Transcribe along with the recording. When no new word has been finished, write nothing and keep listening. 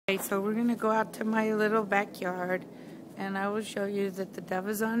Okay, so we're gonna go out to my little backyard and I will show you that the dove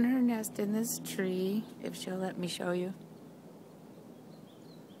is on her nest in this tree, if she'll let me show you.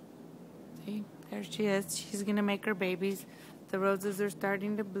 See, there she is. She's gonna make her babies. The roses are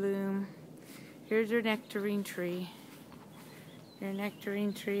starting to bloom. Here's your nectarine tree. Your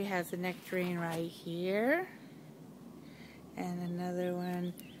nectarine tree has a nectarine right here. And another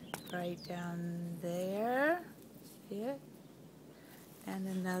one right down there. See it? And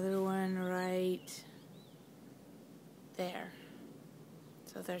another one right there.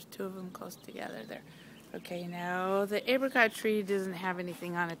 So there's two of them close together there. Okay, now the apricot tree doesn't have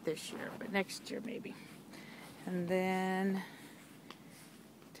anything on it this year, but next year maybe. And then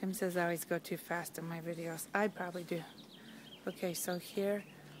Tim says I always go too fast in my videos. I probably do. Okay, so here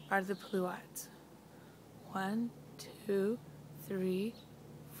are the pluots. 1, 2, 3,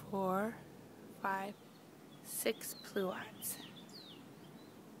 4, 5, 6 pluots.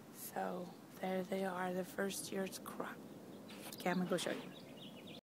 So there they are, the first year's crop. Okay, I'm gonna go show you.